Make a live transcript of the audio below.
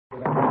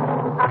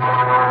Ladies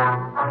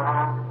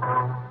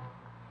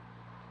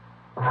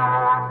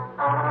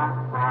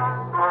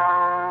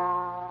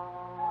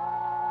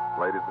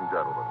and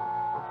gentlemen,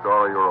 the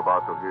story you're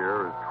about to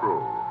hear is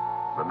true.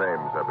 The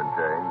names have been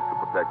changed to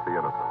protect the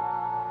innocent.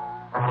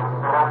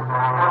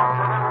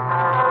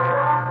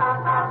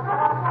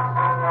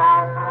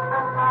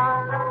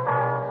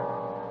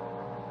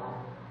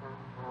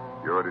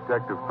 You're a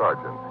detective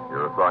sergeant.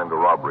 You're assigned to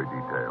robbery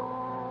detail.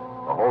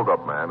 A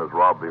hold-up man has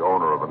robbed the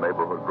owner of a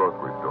neighborhood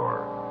grocery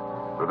store.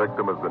 The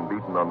victim has been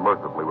beaten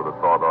unmercifully with a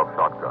sawed-off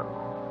shotgun.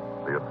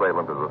 The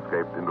assailant has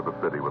escaped into the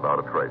city without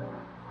a trace.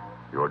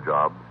 Your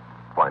job?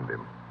 Find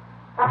him.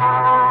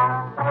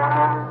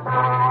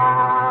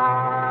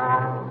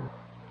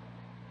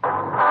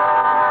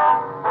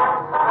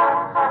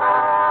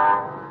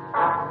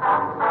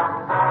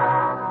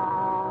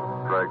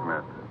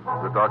 Dragnet,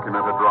 the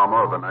documented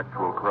drama of an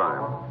actual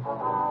crime.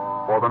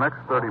 For the next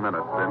 30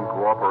 minutes, in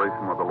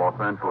cooperation with the Los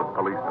Angeles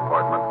Police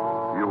Department,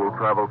 you will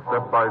travel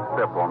step by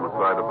step on the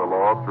side of the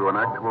law through an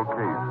actual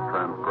case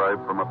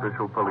transcribed from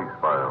official police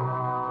files.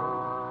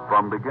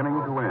 From beginning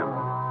to end,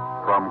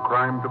 from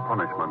crime to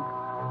punishment,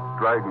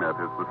 Dragnet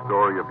is the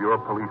story of your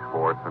police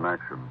force in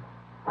action.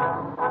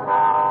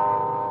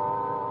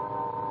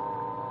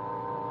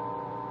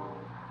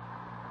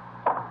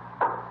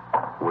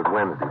 It was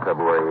Wednesday,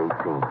 February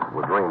 18th. It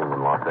was raining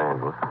in Los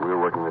Angeles. We were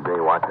working the day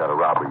watch out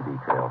of robbery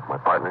detail. My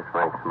partner's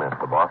Frank Smith.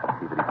 The boss is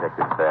Chief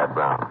Detective Thad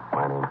Brown.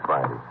 My name's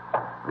Friday.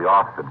 The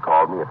office had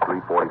called me at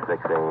 3:46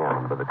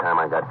 a.m., and by the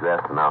time I got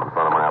dressed and out in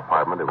front of my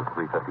apartment, it was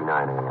 3:59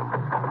 a.m.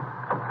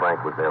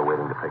 Frank was there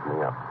waiting to pick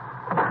me up.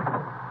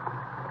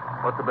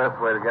 What's the best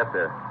way to get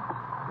there?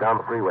 Down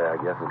the freeway, I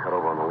guess, and cut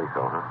over on the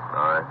Liso, huh?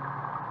 All right.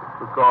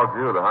 Who called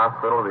you, the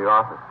hospital or the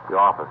office? The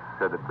office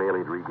said that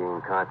Bailey had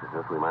regained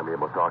consciousness. We might be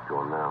able to talk to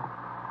him now.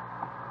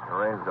 The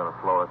rain's going to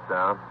slow us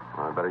down.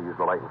 Well, I'd better use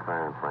the light and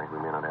siren, Frank. We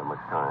may not have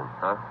much time.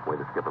 Huh? The way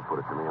the skipper put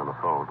it to me on the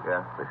phone.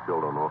 Yeah? They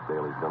still don't know if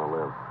Bailey's going to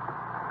live.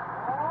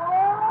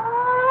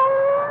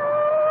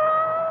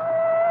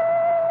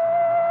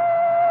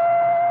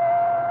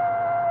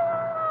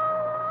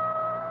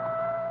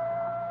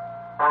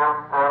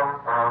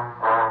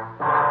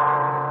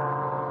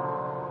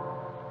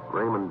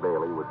 Raymond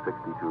Bailey was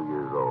 62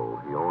 years old.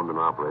 He owned and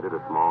operated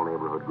a small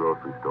neighborhood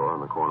grocery store on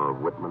the corner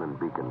of Whitman and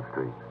Beacon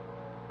Street.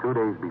 2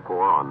 days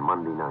before, on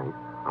Monday night,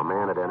 a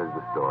man had entered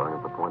the store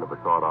and at the point of a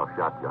sawed-off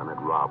shotgun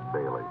had robbed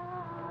Bailey.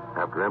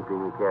 After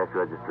emptying the cash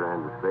register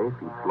and the safe,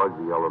 he slugged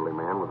the elderly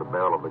man with the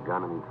barrel of the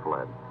gun and he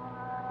fled.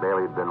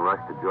 Bailey had been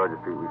rushed to Georgia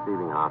Street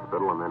Receiving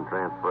Hospital and then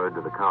transferred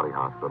to the county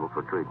hospital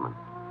for treatment.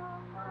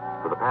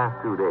 For the past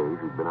 2 days,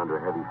 he'd been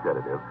under heavy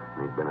sedative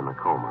and he'd been in a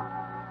coma.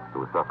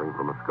 He was suffering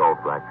from a skull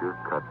fracture,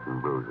 cuts,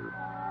 and bruises.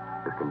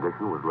 His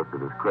condition was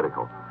listed as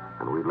critical,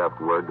 and we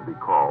left word to be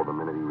called the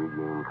minute he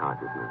regained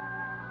consciousness.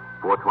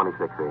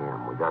 4:26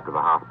 a.m. We got to the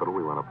hospital.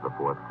 We went up to the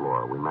 4th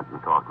floor. We met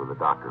and talked with the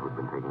doctor who'd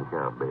been taking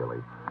care of Bailey.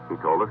 He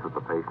told us that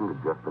the patient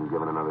had just been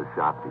given another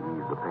shot to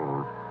ease the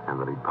pain and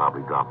that he'd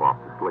probably drop off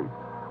to sleep.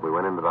 We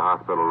went into the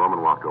hospital room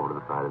and walked over to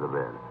the side of the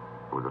bed.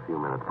 It was a few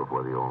minutes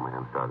before the old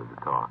man started to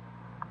talk.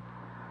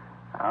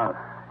 I'll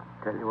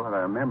tell you what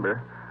I remember.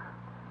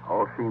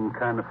 All seemed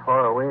kind of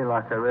far away,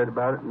 like I read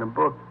about it in a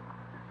book.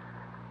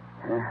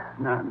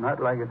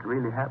 Not like it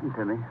really happened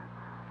to me.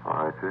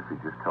 All right, sir, if you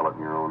just tell it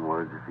in your own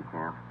words if you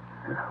can.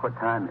 What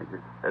time is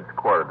it? It's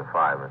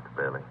 4:45, Mr.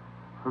 Bailey.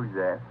 Who's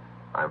that?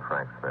 I'm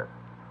Frank Smith.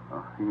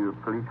 Oh, you a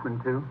policeman,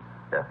 too?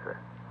 Yes, sir.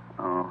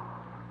 Oh,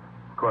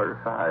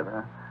 4:45,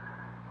 huh?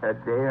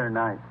 That day or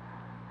night?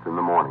 It's in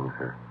the morning,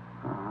 sir.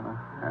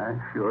 I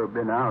sure have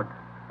been out.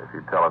 If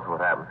you tell us what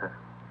happened, sir.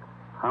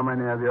 How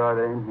many of you are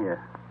there in here?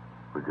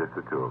 It was just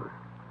the two of us.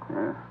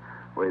 Yeah.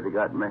 Way they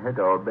got my head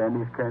all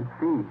bendy, can't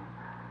see.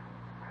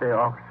 Say,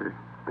 officers.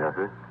 Yes,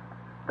 sir?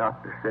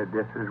 Doctor said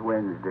this is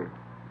Wednesday.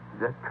 Is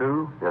that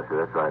true? Yes, sir,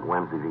 that's right.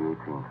 Wednesday the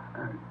 18th.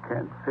 I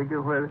can't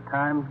figure where the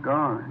time's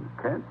gone.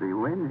 It can't be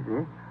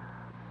Wednesday.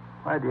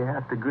 Why do you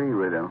have to agree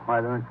with him?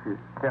 Why don't you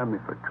tell me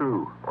for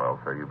true? Well,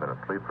 sir, you've been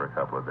asleep for a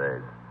couple of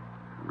days.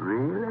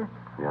 Really?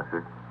 Yes,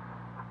 sir.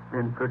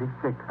 Been pretty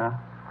sick, huh?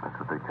 That's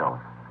what they tell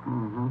us.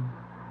 Mm-hmm.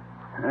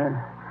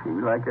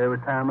 Seems like every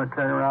time I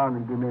turn around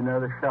and give me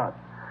another shot.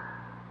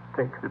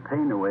 Takes the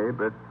pain away,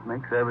 but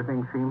makes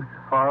everything seem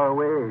far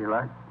away,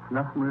 like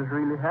nothing was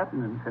really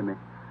happening to me.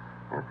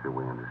 Yes, sir,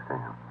 we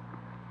understand.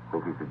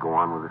 Think you could go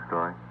on with the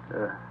story?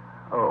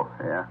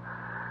 Yeah.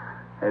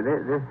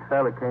 This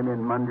fella came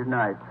in Monday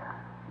night.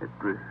 It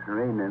was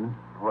raining.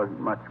 Wasn't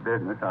much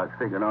business. I was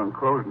figuring on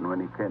closing when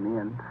he came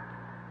in.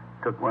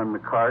 Took one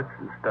of the carts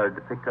and started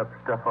to pick up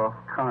stuff off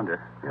the counter.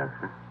 Yes,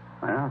 sir.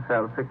 Well, the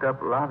fella picked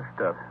up a lot of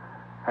stuff.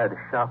 Had a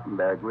shopping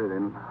bag with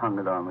him, hung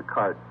it on the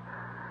cart.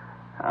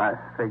 I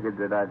figured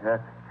that I'd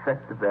have to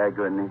check the bag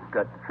when he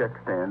got the check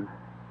stand.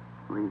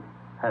 We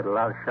had a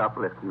lot of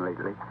shoplifting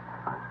lately.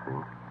 I see.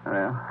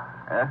 Well,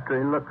 after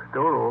he looked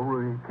store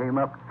over, he came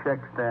up to the check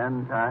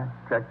stand. I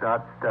checked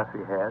out the stuff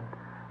he had.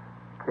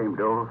 Came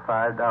to over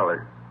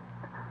 $5.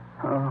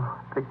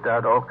 Picked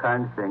out all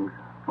kinds of things,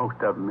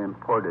 most of them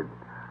imported.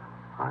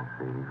 I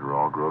see. These were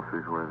all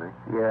groceries, were they?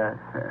 Yes,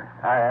 sir.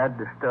 I had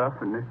the stuff,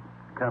 and it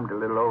come to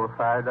a little over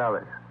 $5.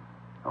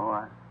 Oh,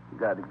 I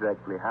got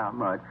exactly how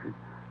much.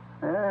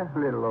 A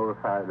little over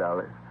 $5.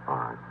 All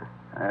right, sir.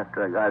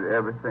 After I got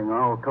everything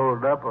all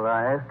totaled up, well,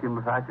 I asked him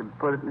if I could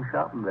put it in the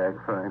shopping bag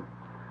for him.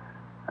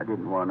 I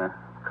didn't want to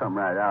come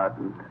right out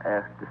and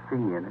ask to see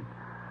in it.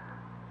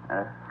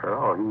 After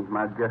all, he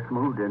might have just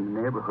moved in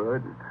the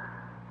neighborhood, and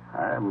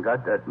I haven't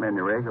got that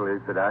many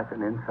regulars that I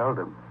can insult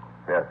him.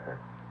 Yes, sir.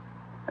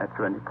 That's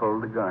when he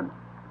pulled the gun.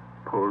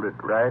 Pulled it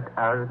right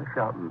out of the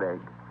shopping bag.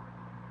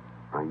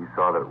 Now, you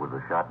saw that it was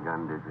a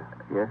shotgun, did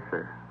you? Yes,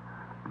 sir.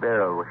 The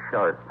barrel was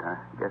sharp. I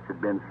guess it'd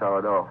been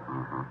sawed off.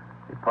 Mm-hmm.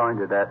 He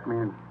pointed at me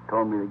and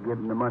told me to give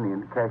him the money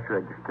in the cash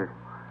register.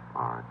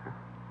 All right, sir.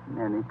 And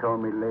then he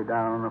told me to lay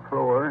down on the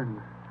floor and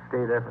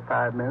stay there for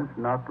 5 minutes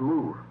and not to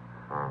move.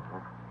 Mm-hmm.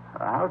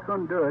 I was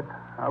going to do it.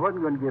 I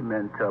wasn't going to give him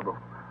any trouble.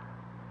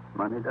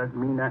 Money doesn't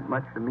mean that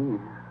much to me.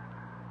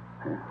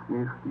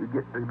 You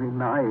get to be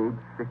my age,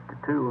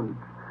 62, and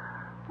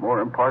it's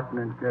more important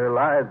in your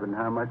lives than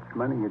how much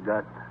money you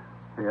got.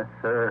 Yes,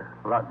 sir.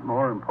 A lot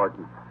more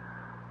important.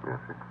 Yes,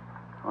 sir.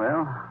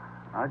 Well,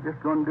 I was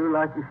just going to do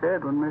like you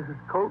said when Mrs.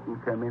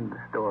 Colton came into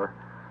the store.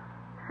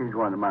 She's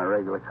one of my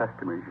regular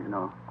customers, you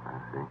know. I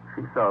see.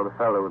 She saw the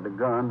fellow with the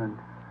gun, and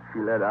she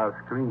let out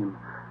a scream.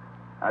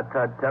 I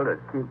tried to tell her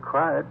to keep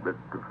quiet, but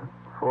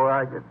before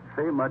I could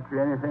say much of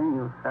anything,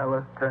 the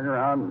fellow turned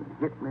around and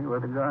hit me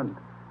with a gun.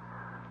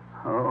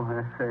 Oh,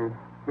 I say,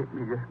 hit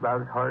me just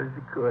about as hard as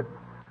he could.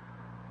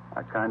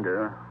 I kind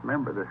of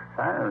remember the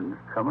sirens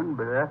coming,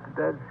 but after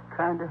that, it's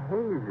kind of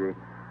hazy.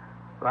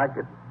 Like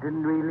it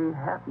didn't really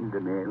happen to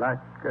me, like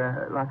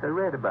I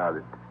read about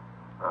it.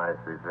 I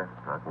see, sir.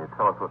 Now, can you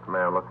tell us what the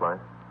man looked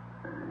like?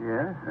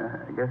 Yes,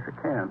 I guess I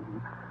can.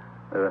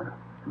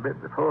 A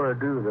bit before I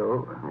do,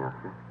 though, Yes,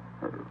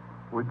 sir.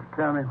 would you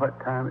tell me what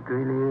time it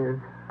really is?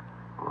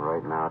 Well,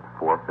 right now it's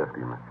 4:50,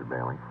 Mr.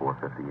 Bailey.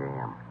 4:50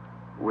 a.m.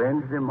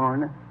 Wednesday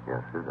morning?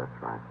 Yes, sir, that's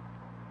right.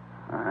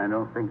 I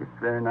don't think it's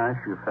very nice,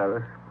 you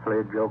fellas, play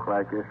a joke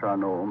like this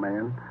on the old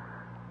man.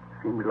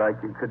 Seems like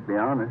you could be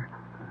honest.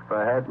 If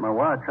I had my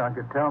watch, I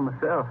could tell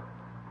myself.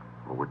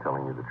 Well, we're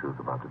telling you the truth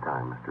about the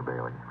time, Mr.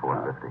 Bailey.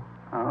 4:50.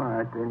 All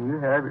right, then you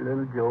have your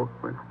little joke,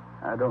 but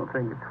I don't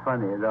think it's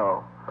funny at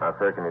all. Now,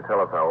 sir, can you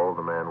tell us how old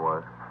the man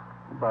was?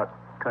 About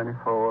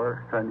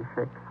 24,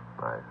 26.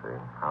 I see.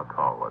 How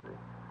tall was he?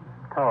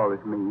 Tall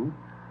as me.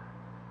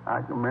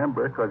 I can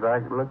remember because I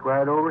could look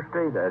right over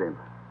straight at him.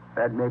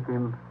 That'd make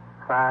him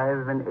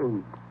 5 and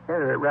 8. Yeah,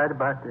 right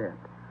about that.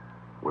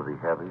 Was he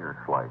heavy or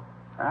slight?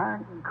 I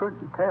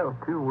couldn't tell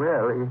too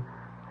well. He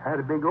had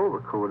a big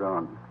overcoat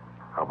on.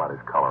 How about his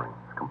coloring,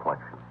 his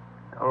complexion?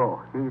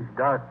 Oh, he's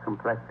dark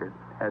complected,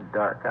 had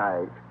dark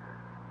eyes.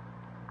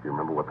 Do you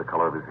remember what the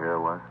color of his hair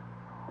was?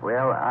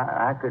 Well,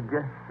 I could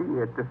just see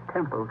at the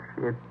temples.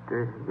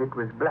 It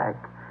was black.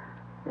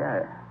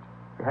 Yeah.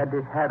 He had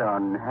this hat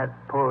on, hat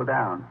pulled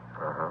down.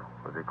 Uh-huh.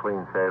 Was he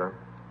clean shaven?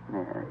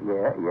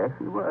 Yes,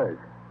 he was.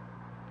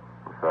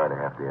 I'm sorry to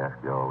have to ask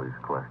you all these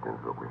questions,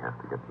 but we have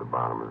to get to the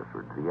bottom of this.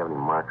 Did he have any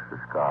marks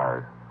or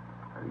scars?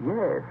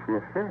 Yes,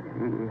 sir.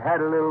 He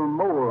had a little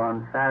mole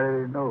on the side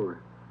of his nose.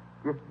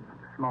 Just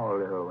a small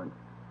little one.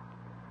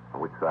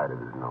 On which side of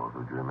his nose,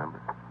 would you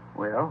remember?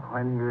 Well,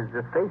 when he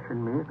was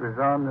facing me, it was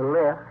on the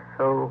left,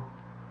 so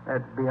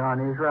that'd be on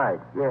his right.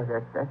 Yes,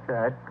 that's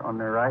right, on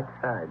the right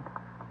side.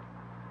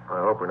 I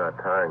hope we're not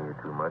tiring you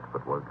too much,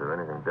 but was there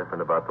anything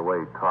different about the way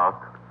he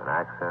talked? An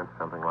accent,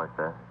 something like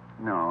that?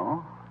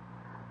 No.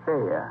 Say,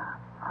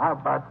 how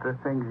about the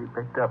things he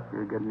picked up?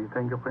 You get any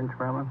fingerprints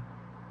from him?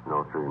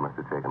 No, sir. He must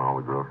have taken all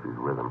the groceries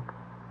with him.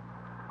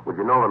 Would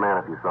you know the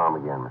man if you saw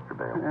him again, Mr.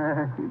 Bailey?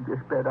 You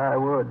just bet I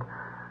would.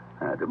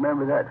 I'd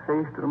remember that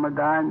face till my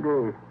dying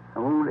day. I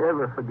won't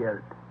ever forget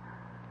it.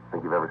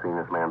 Think you've ever seen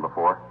this man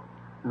before?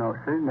 No,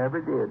 sir,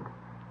 never did.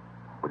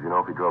 Would you know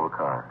if he drove a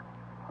car?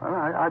 Well,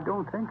 I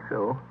don't think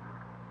so.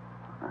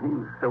 He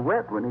was so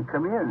wet when he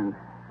come in.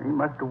 He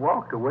must have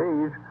walked a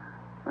ways.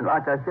 And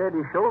like I said,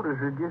 his shoulders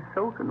are just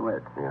soaking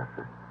wet. Yes,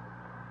 sir.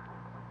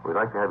 We'd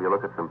like to have you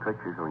look at some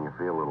pictures when you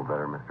feel a little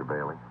better, Mr.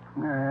 Bailey.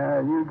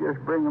 You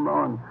just bring them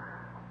on.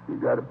 You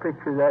got a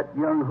picture of that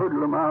young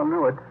hoodlum, I'll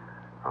know it.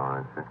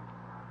 All right, sir.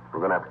 We're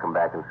going to have to come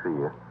back and see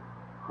you.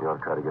 You ought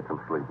to try to get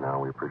some sleep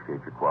now. We appreciate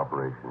your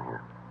cooperation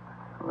here.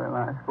 Well,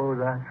 I suppose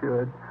I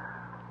should.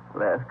 The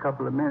last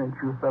couple of minutes,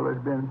 you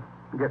fellas been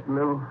getting a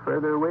little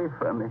further away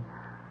from me.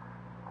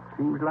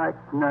 Seems like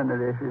none of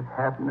this is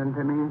happening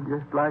to me,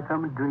 just like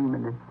I'm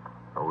dreaming it.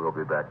 Oh, we'll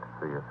be back to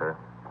see you, sir.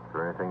 Is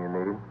there anything you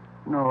need?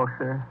 No,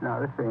 sir,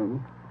 not a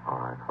thing. All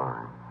right,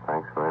 fine.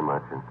 Thanks very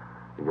much, and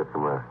you get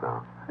some rest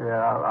now. Yeah,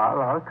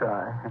 I'll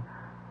try.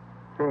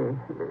 Hey,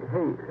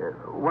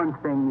 one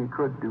thing you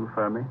could do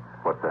for me.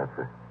 What's that,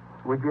 sir?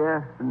 Would you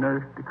ask the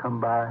nurse to come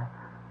by?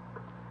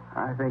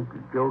 I think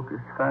the joke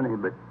is funny,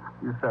 but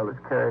you fellas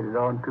carried it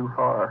on too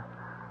far.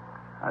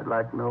 I'd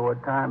like to know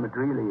what time it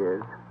really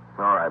is.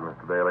 All right,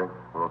 Mr. Bailey.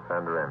 We'll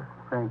send her in.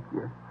 Thank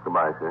you.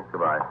 Goodbye, sir.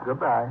 Goodbye.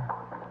 Goodbye.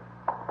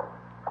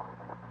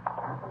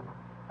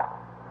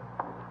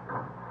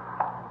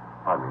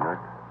 Pardon me,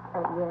 nurse.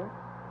 Yes?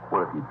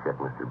 What if you check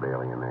Mr.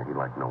 Bailey in there? He'd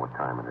like to know what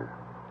time it is.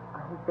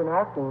 He's been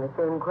asking the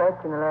same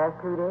question the last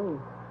 2 days.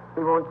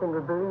 He won't seem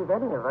to believe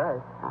any of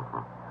us.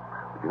 Uh-huh.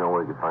 But you know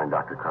where you could find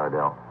Dr.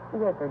 Cardell?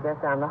 Yes, sir, just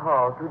down the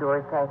hall, 2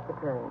 doors past the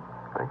turn.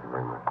 Thank you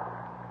very much.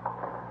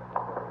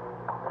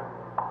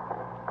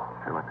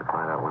 I'd like to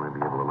find out when he'd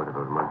be able to look at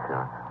those mug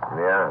shots.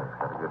 Yeah, it's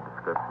got a good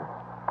description.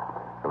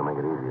 It'll make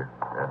it easier.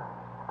 Yeah.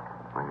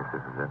 I guess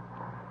this is it.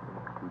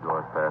 2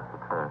 doors past the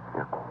turn.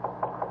 Yeah.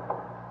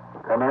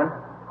 Come in.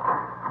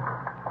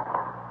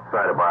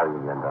 Sorry to bother you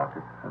again,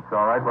 Doctor. That's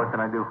all right. What can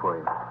I do for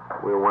you?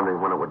 We were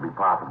wondering when it would be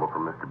possible for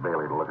Mr.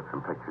 Bailey to look at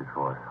some pictures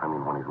for us. I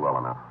mean, when he's well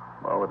enough.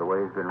 Well, with the way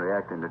he's been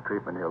reacting to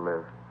treatment, he'll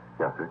live.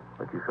 Yes, sir.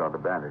 But you saw the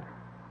bandage.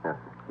 Yes,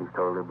 sir. He's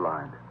totally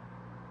blind.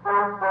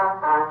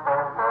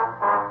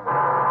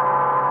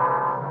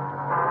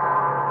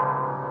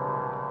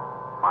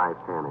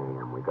 5:10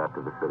 a.m. We got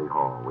to the city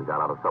hall. We got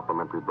out a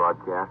supplementary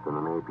broadcast and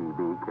an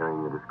APB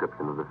carrying the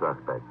description of the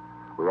suspect.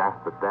 We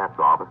asked the staff's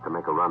office to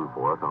make a run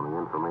for us on the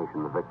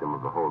information the victim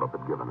of the holdup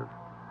had given us.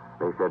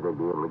 They said they'd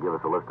be able to give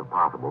us a list of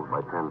possibles by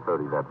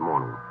 10:30 that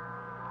morning.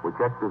 We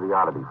checked through the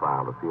oddity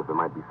file to see if there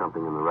might be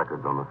something in the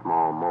records on the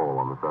small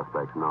mole on the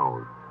suspect's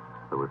nose.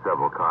 There were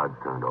several cards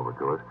turned over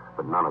to us,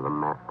 but none of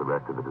them matched the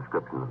rest of the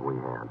description that we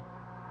had.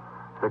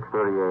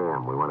 6:30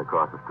 a.m. We went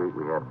across the street,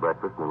 we had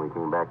breakfast, and then we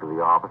came back to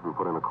the office and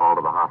put in a call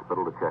to the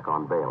hospital to check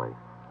on Bailey.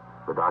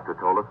 The doctor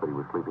told us that he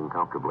was sleeping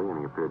comfortably and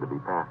he appeared to be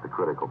past the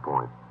critical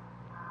point.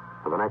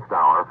 For the next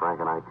hour, Frank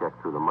and I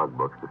checked through the mug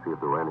books to see if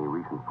there were any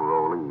recent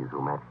parolees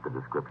who matched the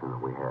description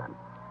that we had.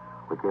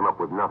 We came up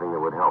with nothing that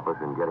would help us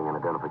in getting an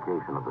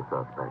identification of the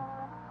suspect.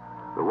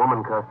 The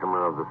woman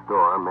customer of the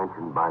store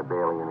mentioned by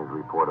Bailey in his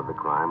report of the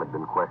crime had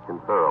been questioned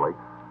thoroughly,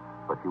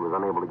 but she was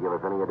unable to give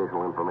us any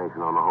additional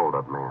information on the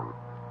holdup man.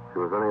 She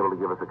was unable to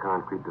give us a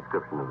concrete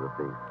description of the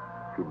thief.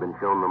 She'd been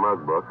shown the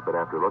mug books, but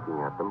after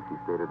looking at them, she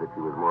stated that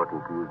she was more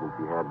confused than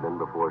she had been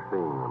before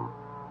seeing them.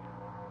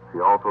 She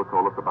also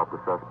told us about the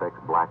suspect's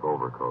black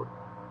overcoat.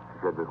 She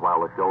said that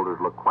while the shoulders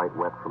looked quite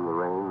wet from the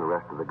rain, the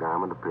rest of the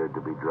garment appeared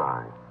to be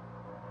dry.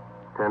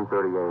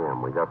 10:30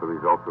 a.m., we got the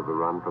results of the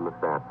run from the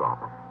stats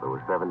office. There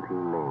were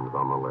 17 names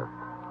on the list.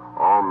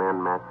 All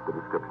men matched the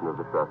description of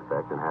the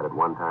suspect and had at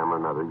one time or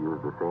another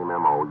used the same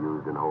M.O.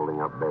 used in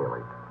holding up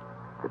Bailey.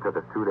 It took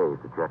us 2 days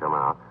to check them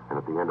out, and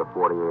at the end of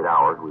 48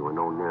 hours, we were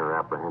no nearer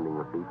apprehending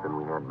the thief than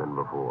we had been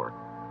before.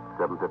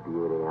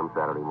 7:58 a.m.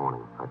 Saturday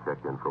morning. I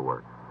checked in for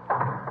work.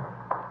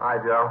 Hi,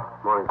 Joe.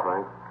 Morning,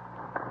 Frank.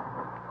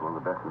 It's one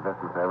of the best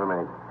investments I ever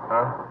made.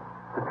 Huh?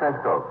 The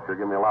trench coat. Sure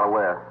give me a lot of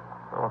wear.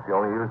 Well, if you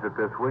only used it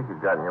this week,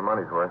 you've gotten your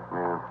money's worth.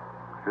 Yeah.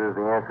 Sure is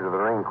the answer to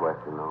the rain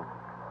question, though.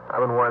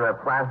 I've been wearing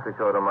that plastic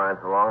coat of mine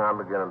so long, I'm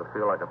beginning to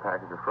feel like a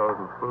package of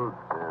frozen food.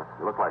 Yeah,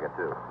 you look like it,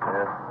 too.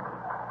 Yeah.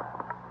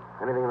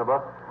 Anything in the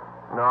book?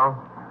 No.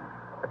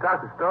 I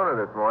talked to Stoner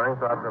this morning,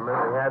 thought for a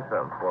minute he had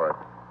something for us.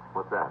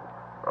 What's that?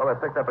 Well, they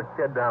picked up a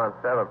kid down on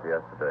 7th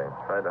yesterday.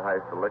 Tried to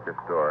heist the liquor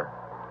store.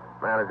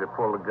 Manager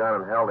pulled a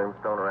gun and held him.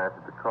 Stoner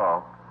answered the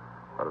call.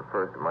 But at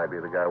first, it might be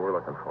the guy we're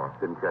looking for.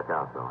 Didn't check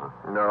out, though, huh?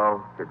 No.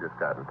 Kid just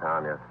got in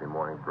town yesterday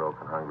morning, broke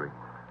and hungry.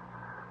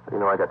 You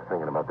know, I got to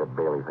thinking about that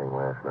Bailey thing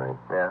last night.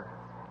 Yeah?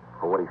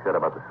 Well, what he said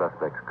about the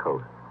suspect's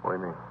coat. What do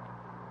you mean?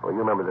 Well,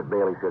 you remember that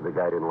Bailey said the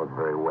guy didn't look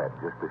very wet,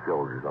 just the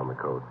shoulders on the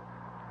coat.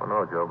 Well,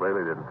 no, Joe.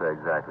 Bailey didn't say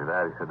exactly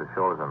that. He said the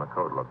shoulders on the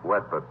coat looked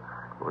wet, but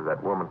it was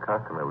that woman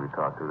customer we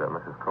talked to, that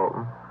Mrs.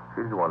 Colton.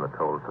 She's the one that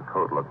told us the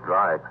coat looked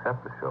dry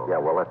except the shoulders. Yeah,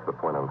 well, that's the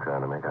point I'm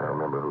trying to make. I don't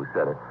remember who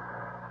said it.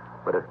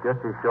 But if just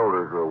his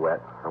shoulders were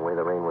wet, the way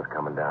the rain was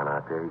coming down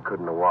out there, he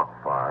couldn't have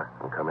walked far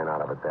and come in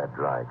out of it that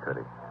dry, could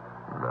he?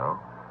 No.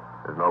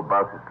 There's no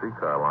Boucher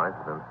streetcar lines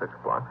within 6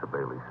 blocks of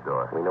Bailey's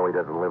store. We know he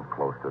doesn't live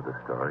close to the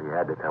store. He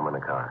had to come in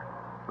a car.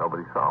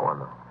 Nobody saw one,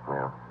 though.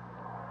 Yeah.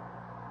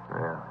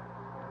 Yeah.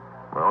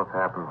 Well, it's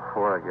happened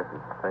before. I guess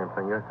it's the same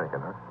thing you're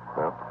thinking, huh?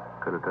 Well,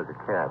 Could have took a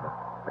cab.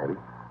 maybe.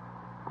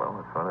 Well,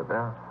 let's run it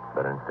down.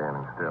 Better than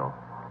standing still.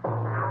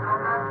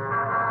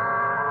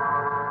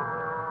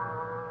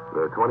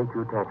 There are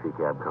 22 taxi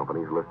cab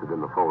companies listed in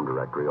the phone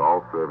directory,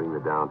 all serving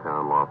the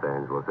downtown Los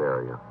Angeles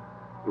area.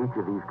 Each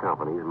of these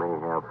companies may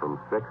have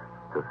from 6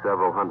 to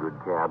several hundred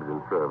cabs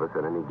in service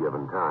at any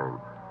given time.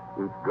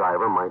 Each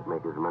driver might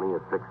make as many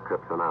as 6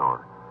 trips an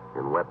hour.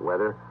 In wet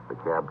weather, the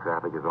cab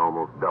traffic is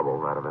almost double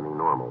that of any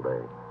normal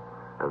day.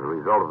 As a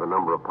result of the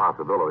number of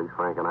possibilities,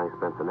 Frank and I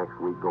spent the next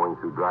week going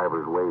through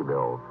driver's way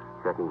bills,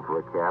 checking for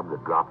a cab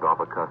that dropped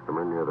off a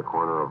customer near the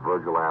corner of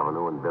Virgil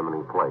Avenue and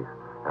Bimini Place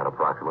at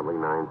approximately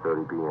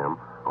 9:30 p.m.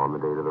 on the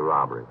date of the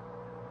robbery.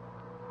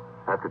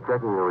 After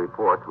checking the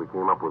reports, we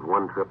came up with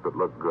one trip that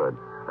looked good.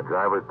 A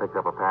driver had picked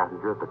up a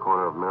passenger at the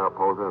corner of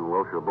Mariposa and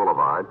Wilshire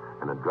Boulevard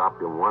and had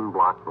dropped him 1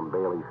 block from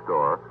Bailey's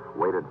store,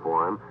 waited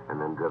for him,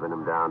 and then driven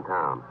him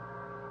downtown.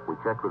 We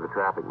checked with the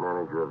traffic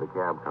manager of the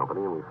cab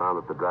company, and we found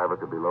that the driver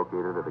could be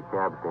located at a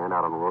cab stand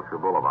out on Wilshire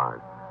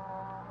Boulevard.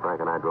 Frank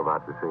and I drove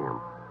out to see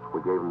him.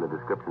 We gave him the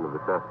description of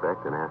the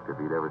suspect and asked if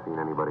he'd ever seen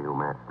anybody who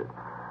matched it.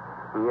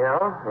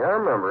 Yeah, I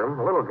remember him.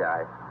 A little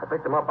guy. I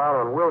picked him up out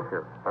on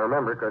Wilshire. I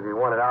remember because he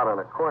wanted out on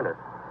a corner.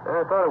 And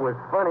I thought it was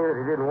funny that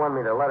he didn't want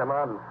me to let him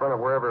out in front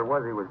of wherever it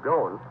was he was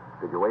going.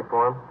 Did you wait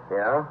for him?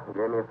 Yeah, he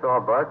gave me a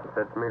sawbuck and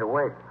said for me to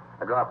wait.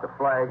 I dropped the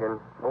flag,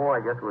 and, I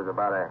guess it was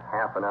about a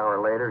half an hour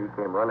later, he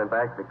came running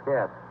back to the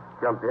cab.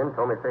 Jumped in,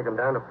 told me to take him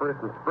down to First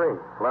and Spring.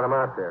 Let him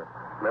out there.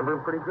 Remember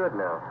him pretty good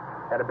now.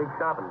 Had a big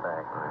shopping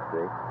bag. I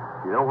see.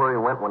 Do you know where he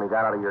went when he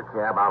got out of your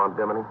cab out on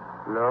Bimini?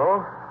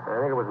 No, I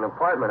think it was an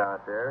apartment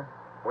out there.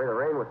 The way the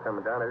rain was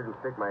coming down, I didn't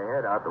stick my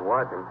head out to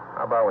watch him.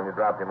 How about when you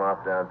dropped him off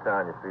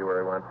downtown? You see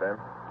where he went then?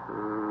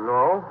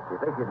 No. You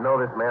think you'd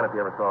know this man if you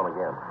ever saw him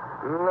again?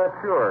 Not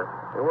sure.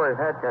 He wore his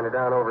hat kind of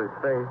down over his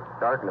face,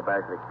 dark in the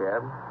back of the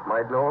cab.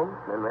 Might know him,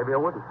 then maybe I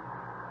wouldn't.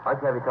 I'd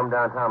have you come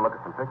downtown and look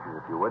at some pictures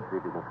if you would, see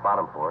if you can spot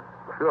him for us.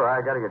 Sure,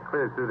 I got to get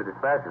cleared through the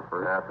dispatcher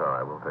first. That's all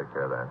right. We'll take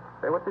care of that.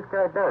 Say, what's this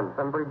guy done?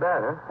 Something pretty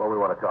bad, huh? Well, we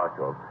want to talk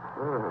to him.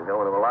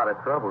 Going to a lot of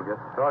trouble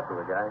just to talk to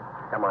the guy.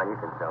 Come on, you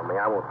can tell me.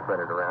 I won't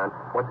spread it around.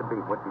 What's the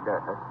beat? What's he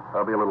done, huh?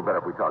 It'll be a little better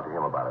if we talk to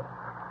him about it.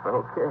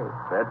 Okay.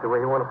 That's the way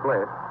you want to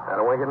play it. I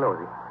don't want to get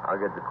nosy. I'll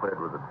get you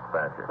cleared with the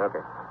dispatcher. Okay.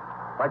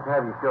 I'd like to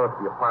have you show us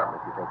the apartment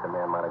you think the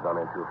man might have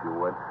gone into, if you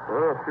would.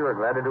 Yeah, sure.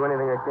 Glad to do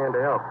anything I can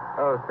to help.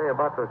 Oh, say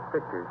about those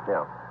pictures.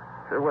 Yeah.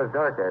 Sure was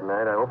dark that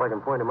night. I hope I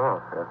can point him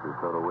out. Yes,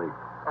 so do we.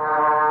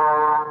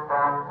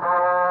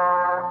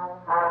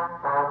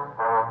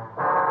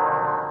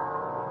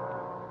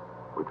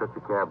 We took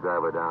the cab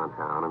driver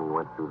downtown, and he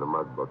went through the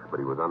mug books,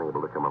 but he was unable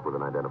to come up with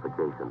an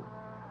identification.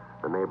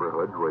 The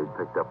neighborhoods where he'd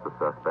picked up the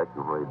suspect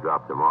and where he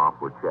dropped him off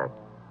were checked.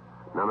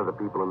 None of the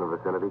people in the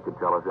vicinity could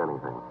tell us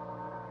anything.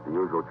 The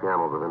usual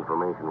channels of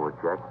information were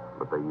checked,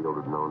 but they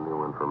yielded no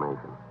new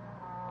information.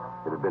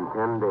 It had been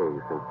 10 days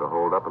since the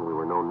holdup, and we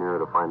were no nearer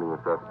to finding the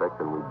suspect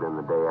than we'd been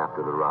the day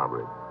after the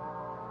robbery.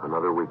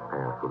 Another week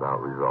passed without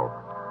result.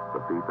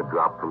 The thief had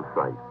dropped from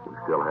sight. We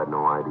still had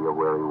no idea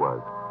where he was.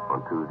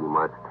 On Tuesday,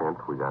 March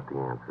 10th, we got the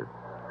answer.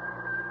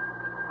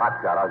 Hot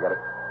shot, I'll get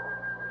it.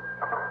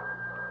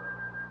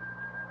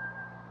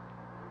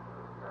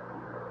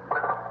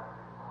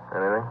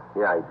 Anything?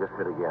 Yeah, he just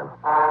hit again.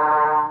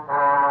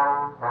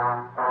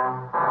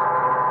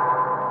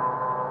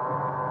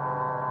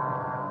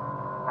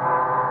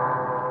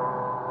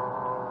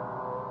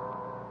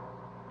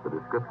 The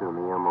description of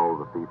the M.O.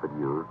 the thief had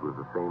used was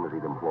the same as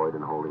he'd employed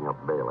in holding up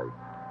Bailey.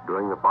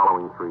 During the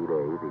following 3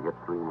 days, he hit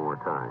 3 more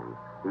times.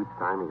 Each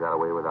time he got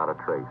away without a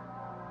trace.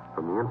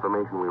 From the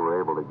information we were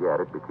able to get,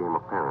 it became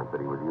apparent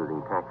that he was using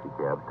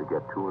taxicabs to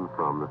get to and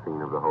from the scene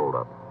of the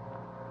holdup.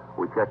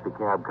 We checked the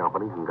cab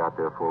companies and got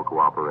their full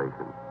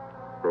cooperation.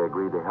 They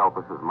agreed to help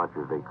us as much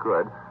as they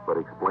could,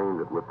 but explained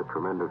that with the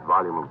tremendous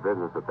volume of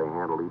business that they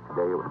handled each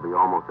day, it would be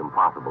almost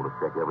impossible to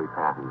check every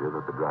passenger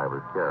that the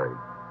drivers carried.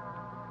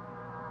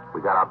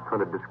 We got out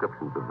printed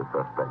descriptions of the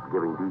suspect,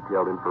 giving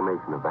detailed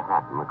information of the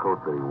hat and the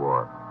coat that he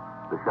wore,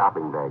 the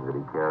shopping bag that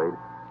he carried,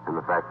 and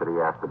the fact that he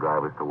asked the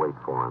drivers to wait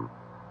for him.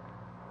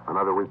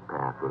 Another week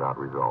passed without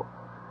result.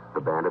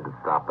 The bandit had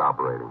stopped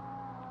operating.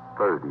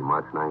 Thursday,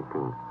 March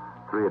 19th,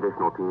 3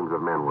 additional teams of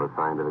men were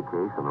assigned to the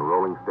case, and a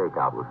rolling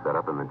stakeout was set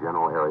up in the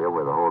general area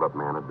where the holdup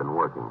man had been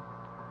working.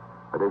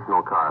 Additional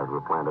cars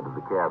were planted at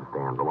the cab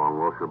stands along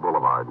Wilshire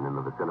Boulevard and in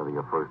the vicinity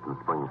of First and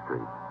Spring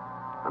Street.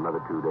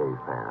 Another 2 days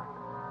passed.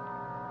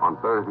 On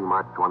Thursday,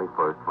 March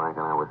 21st, Frank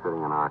and I were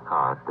sitting in our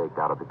car staked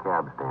out at the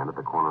cab stand at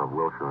the corner of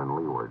Wilshire and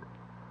Leeward.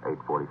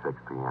 8:46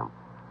 p.m.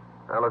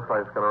 That looks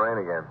like it's going to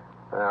rain again.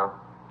 Well,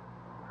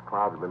 these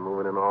clouds have been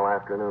moving in all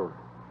afternoon.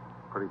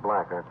 Pretty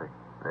black, aren't they?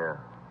 Yeah.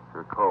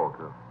 They're cold,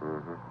 too.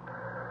 Mm-hmm.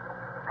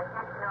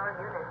 Attention all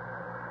units.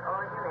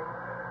 All units.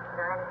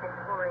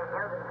 964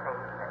 Eldon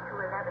Place at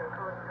 211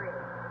 Code 3.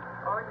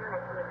 All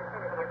units in the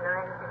vicinity of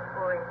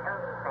 964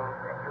 Eldon Place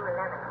at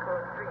 211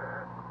 Code 3.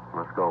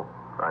 Let's go.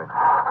 Right.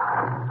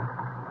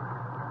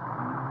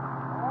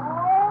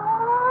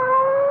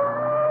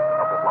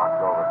 Couple blocks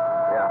over.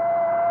 Yeah.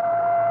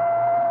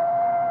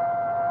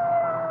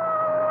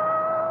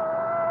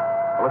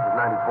 Well, this is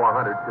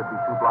 9400. Should be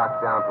 2 blocks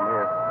down from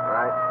here. All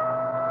right.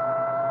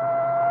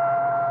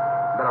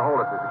 Better hold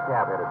it. There's a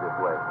cab headed this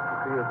way. You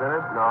see who's in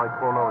it? No, he's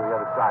pulling over the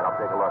other side. I'll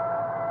take a look.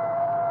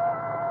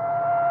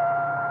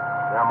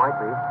 Yeah, might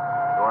be.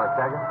 You want to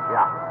check it?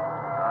 Yeah.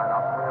 All right,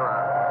 I'll swing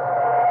around.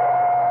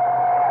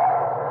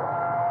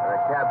 That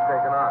cab's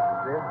taking off, you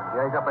see?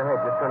 Yeah, he's up ahead,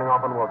 just turning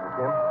off on Wilshire,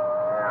 Kim.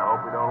 Yeah, I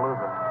hope we don't lose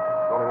him.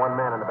 There's only 1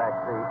 man in the back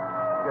seat.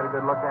 You get a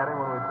good look at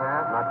him when we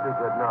pass? Not too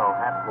good, no.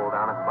 Hat's pulled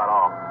down, that's about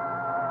all.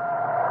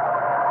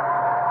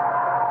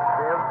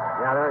 See him?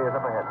 Yeah, there he is,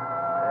 up ahead.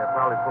 Yeah,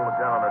 probably pulled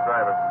it down on the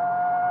driver.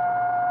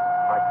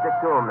 All right, stick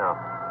to him now.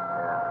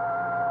 Yeah.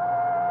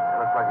 It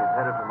looks like he's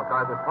headed for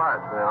MacArthur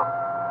Park. Yeah.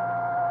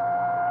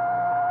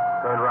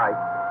 Turn right.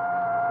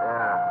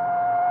 Yeah.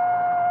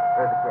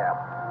 There's the cab.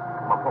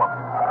 Come on, pull up.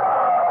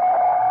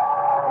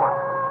 Come on.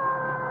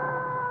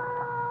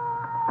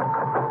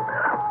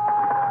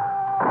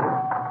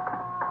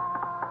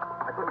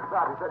 I couldn't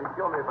stop. He said he'd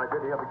kill me if I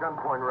did. He had the gun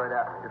pointing right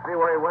at me. You see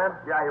where he went?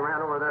 Yeah, he ran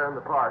over there in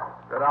the park.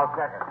 Good, I'll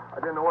check it. I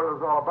didn't know what it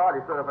was all about.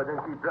 He said if I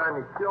didn't keep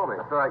driving, he'd kill me.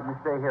 That's all right. You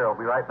stay here. I'll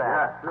be right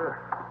back. Yeah, sure.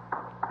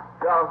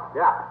 Joe?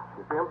 Yeah.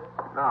 You see him?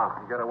 No,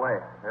 he got away.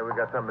 Hey, we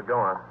got something to go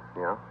on.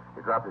 Yeah.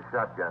 He dropped his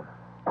shotgun.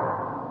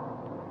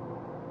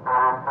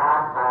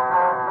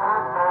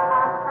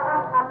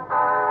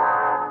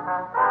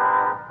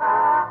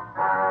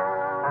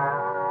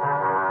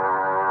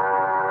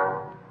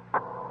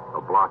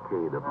 A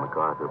blockade of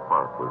MacArthur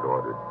Park was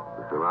ordered.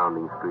 The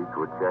surrounding streets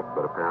were checked,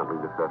 but apparently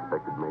the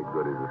suspect had made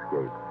good his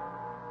escape.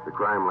 The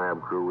crime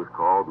lab crew was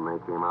called, and they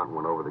came out and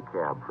went over the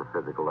cab for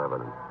physical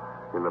evidence.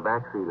 In the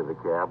back seat of the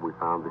cab, we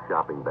found the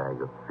shopping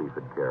bag that the thief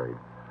had carried.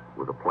 It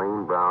was a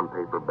plain brown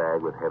paper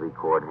bag with heavy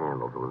cord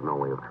handles. There was no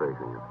way of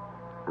tracing it.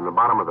 In the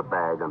bottom of the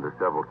bag, under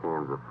several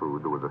cans of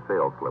food, there was a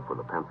sales slip with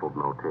a penciled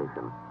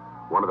notation.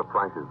 One of the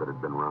prices that had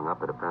been rung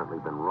up had apparently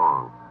been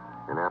wrong,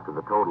 and after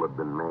the total had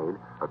been made,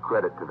 a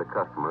credit to the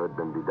customer had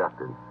been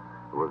deducted.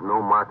 There was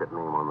no market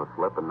name on the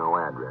slip and no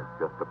address,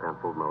 just the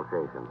penciled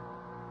notation.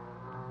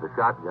 The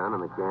shotgun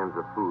and the cans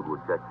of food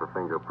were checked for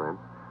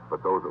fingerprints,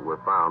 but those that were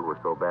found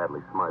were so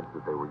badly smudged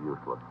that they were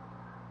useless.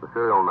 The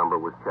serial number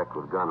was checked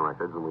with gun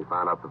records, and we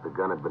found out that the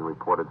gun had been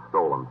reported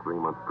stolen 3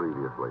 months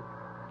previously.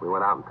 We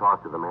went out and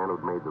talked to the man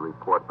who'd made the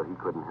report, but he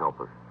couldn't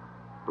help us.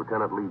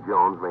 Lieutenant Lee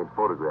Jones made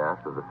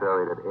photographs of the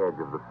serrated edge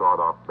of the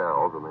sawed-off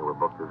barrels, and they were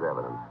booked as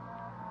evidence.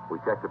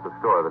 We checked at the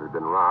store that had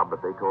been robbed,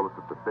 but they told us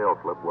that the sales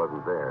slip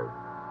wasn't theirs.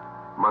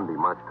 Monday,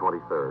 March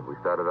 23rd, we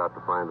started out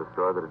to find the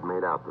store that had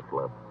made out the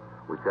slip.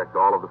 We checked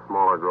all of the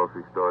smaller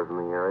grocery stores in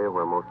the area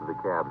where most of the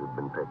cabs had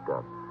been picked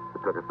up.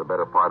 It took us the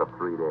better part of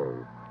 3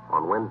 days.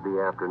 On Wednesday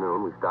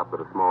afternoon, we stopped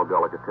at a small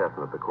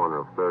delicatessen at the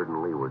corner of 3rd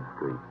and Leeward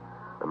Street.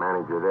 The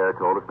manager there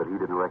told us that he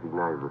didn't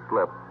recognize the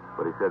slip,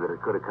 but he said that it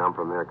could have come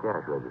from their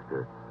cash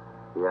register.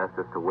 He asked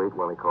us to wait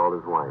while he called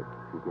his wife.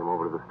 She came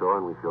over to the store,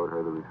 and we showed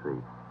her the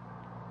receipt.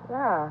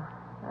 Yeah,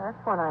 that's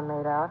one I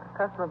made out. The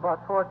customer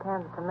bought 4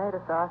 cans of tomato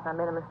sauce, and I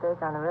made a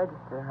mistake on the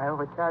register. I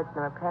overcharged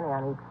him a penny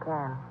on each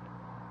can.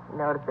 He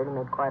noticed that he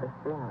made quite a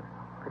scene. It was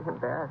pretty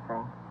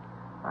embarrassing.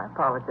 I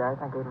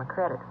apologized. I gave him a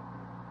credit.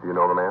 Do you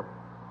know the man?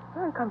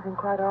 Well, he comes in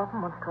quite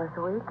often, once, twice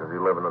a week. Does he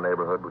live in the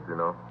neighborhood, would you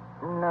know?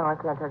 No, I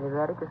can't tell you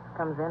that. He just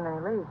comes in and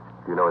he leaves.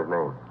 Do you know his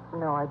name?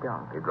 No, I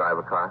don't. He drive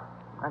a car?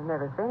 I've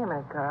never seen him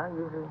in a car. He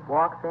usually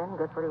walks in,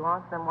 gets what he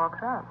wants, and then walks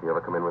out. You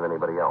ever come in with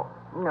anybody else?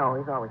 No,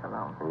 he's always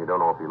alone. And you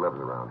don't know if he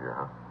lives around here,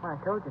 huh? Well, I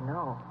told you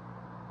no.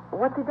 Well,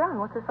 what's he done?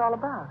 What's this all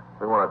about?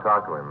 We want to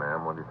talk to him,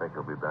 ma'am. When do you think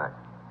he'll be back?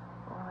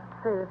 Well, let's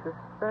see. This is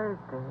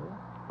Thursday.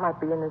 Might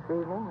be in this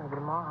evening,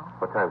 maybe tomorrow.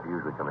 What time do you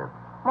usually come in?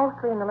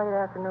 Mostly in the late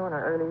afternoon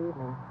or early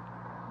evening.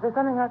 Is there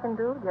something I can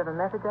do? Do you have a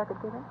message I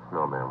could give him?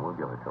 No, ma'am. We'll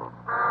give it to him.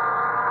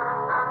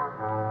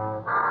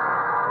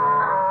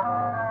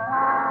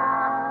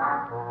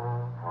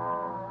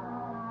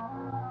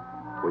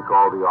 We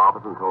called the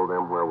office and told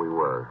them where we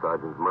were.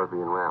 Sergeants Murphy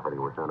and Rafferty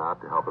were sent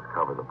out to help us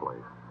cover the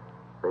place.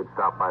 They'd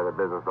stopped by the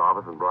business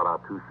office and brought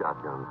out 2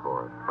 shotguns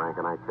for us. Frank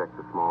and I checked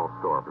the small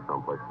store for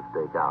someplace to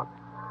stake out.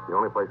 The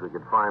only place we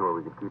could find where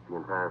we could keep the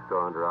entire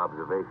store under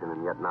observation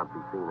and yet not be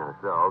seen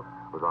ourselves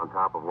was on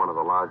top of one of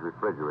the large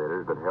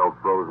refrigerators that held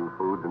frozen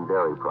foods and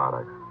dairy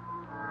products.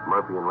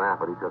 Murphy and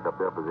Rafferty took up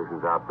their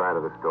positions outside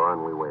of the store,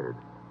 and we waited.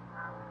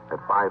 At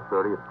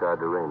 5:30, it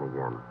started to rain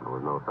again. There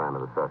was no sign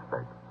of the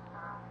suspect.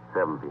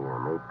 7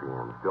 p.m., 8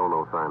 p.m., still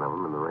no sign of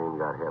him, and the rain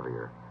got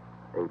heavier.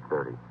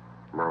 8:30,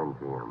 9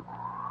 p.m.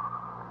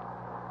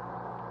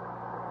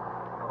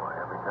 Oh,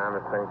 every time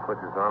this thing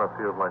switches on, it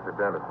feels like the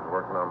dentist is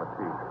working on the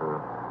teeth.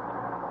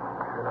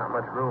 There's not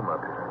much room up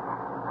here.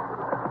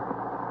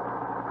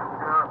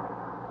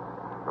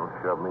 Don't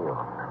shove me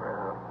off.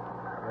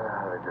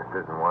 Yeah, there just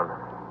isn't one.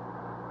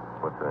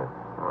 What's that?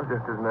 Well, there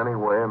just isn't any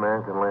way a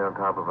man can lay on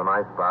top of an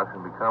icebox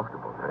and be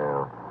comfortable.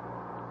 Yeah.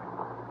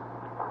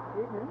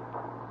 Evening.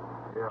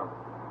 Yeah.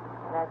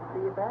 Glad to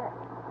see you back.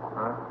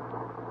 Huh?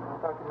 I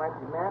thought you might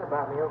be mad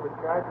about me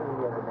overcharging you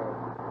the other day.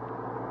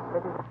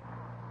 But you...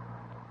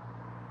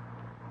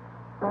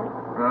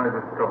 No,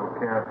 just a couple of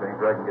cans, things.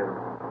 I can get them.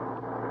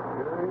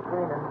 You're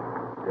cleaning.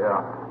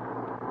 Yeah.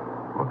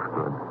 Looks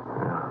good.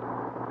 Yeah.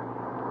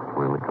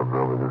 When he comes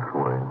over this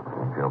way,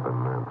 we jump in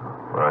there.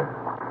 Right.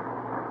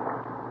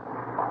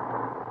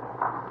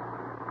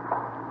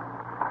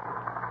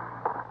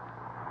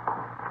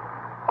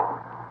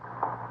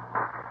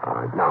 All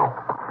right, now.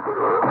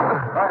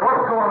 All right,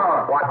 what's going on?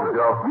 Watch it,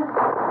 Joe.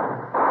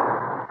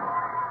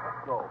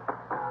 Let's go.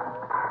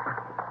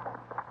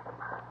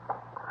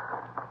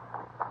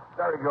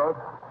 There he goes.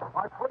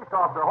 All right, police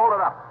officer, hold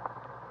it up.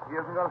 He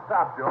isn't going to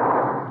stop, Joe.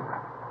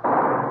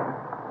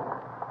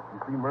 You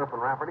see Murph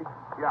and Rafferty?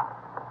 Yeah,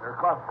 they're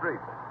across the street.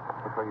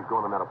 Looks like he's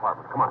going in that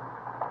apartment. Come on.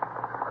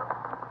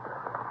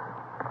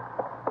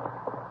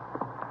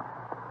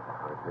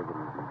 All right, take it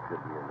easy. He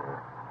should be in there.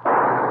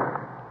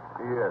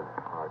 He is.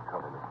 All right,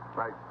 cover me.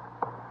 Right.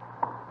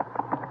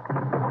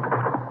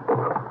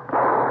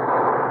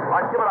 All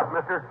right, give it up,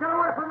 mister. Get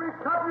away from me,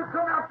 cop. You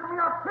come after me,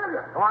 I'll kill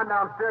you. Come on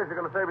downstairs.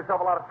 You're going to save yourself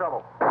a lot of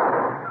trouble.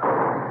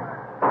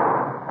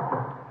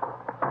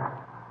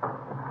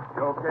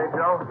 okay,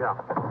 Joe? Yeah.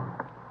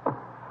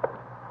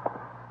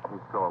 He's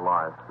still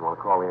alive. You want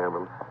to call the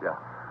ambulance? Yeah.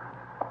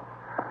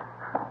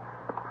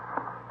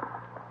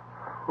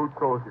 Who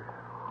told you?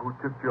 Who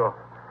took you off?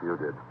 You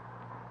did.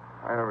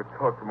 I never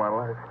talked in my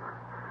life.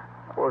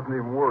 I wasn't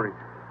even worried.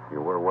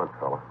 You were once,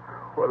 fella.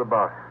 What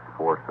about?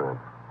 4 cents.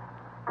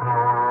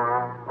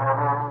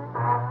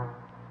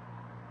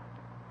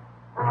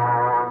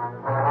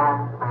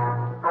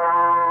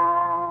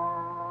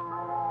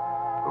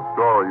 The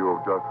story you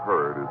have just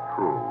heard is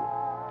true.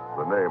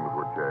 The names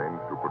were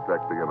changed to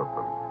protect the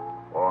innocent.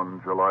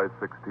 On July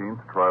 16th,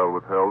 trial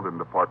was held in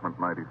Department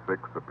 96,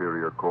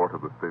 Superior Court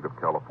of the State of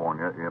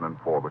California, in and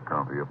for the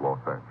County of Los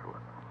Angeles.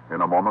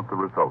 In a moment, the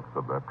results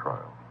of that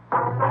trial.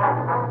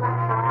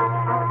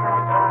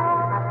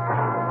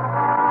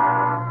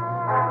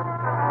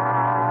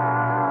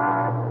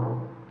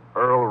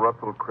 Earl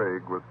Russell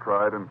Craig was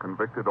tried and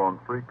convicted on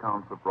 3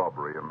 counts of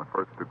robbery in the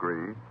first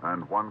degree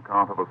and 1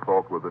 count of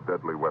assault with a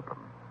deadly weapon.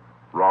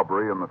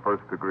 Robbery in the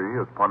first degree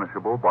is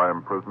punishable by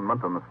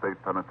imprisonment in the state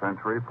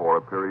penitentiary for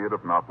a period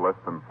of not less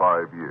than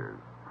 5 years.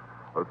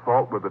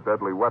 Assault with a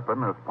deadly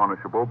weapon is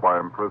punishable by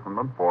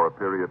imprisonment for a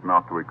period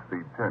not to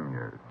exceed 10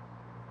 years.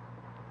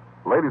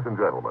 Ladies and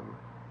gentlemen,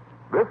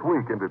 this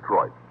week in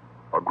Detroit,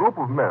 a group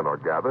of men are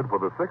gathered for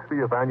the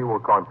 60th annual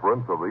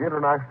conference of the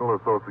International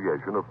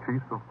Association of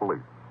Chiefs of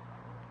Police.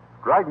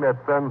 Dragnet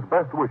sends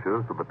best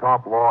wishes to the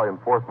top law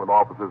enforcement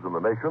officers in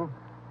the nation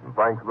and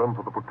thanks them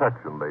for the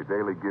protection they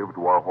daily give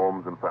to our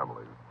homes and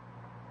families.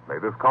 May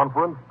this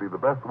conference be the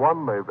best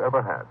one they've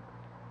ever had.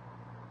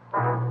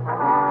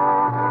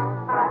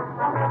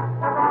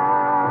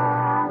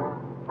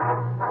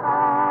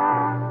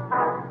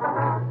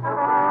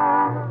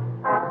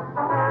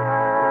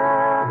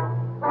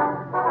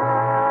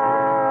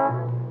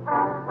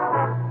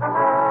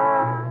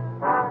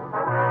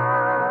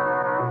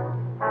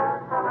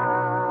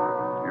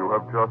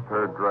 Just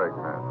heard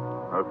Dragnet,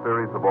 a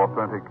series of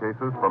authentic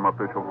cases from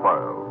official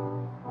files.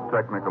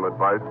 Technical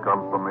advice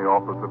comes from the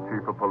Office of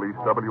Chief of Police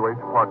W.H.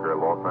 Parker,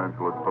 Los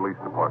Angeles Police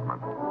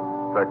Department.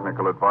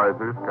 Technical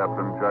advisors,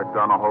 Captain Jack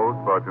Donahoe,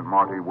 Sergeant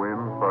Marty Wynn,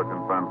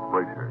 Sergeant Vance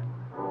Brasher.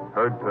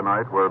 Heard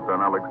tonight were Ben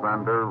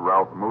Alexander,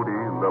 Ralph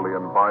Moody,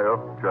 Lillian Baeff,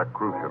 Jack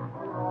Crucian.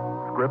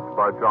 Script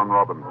by John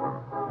Robinson.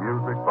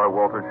 Music by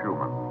Walter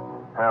Schumann.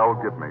 Hal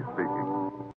Gibney speaking.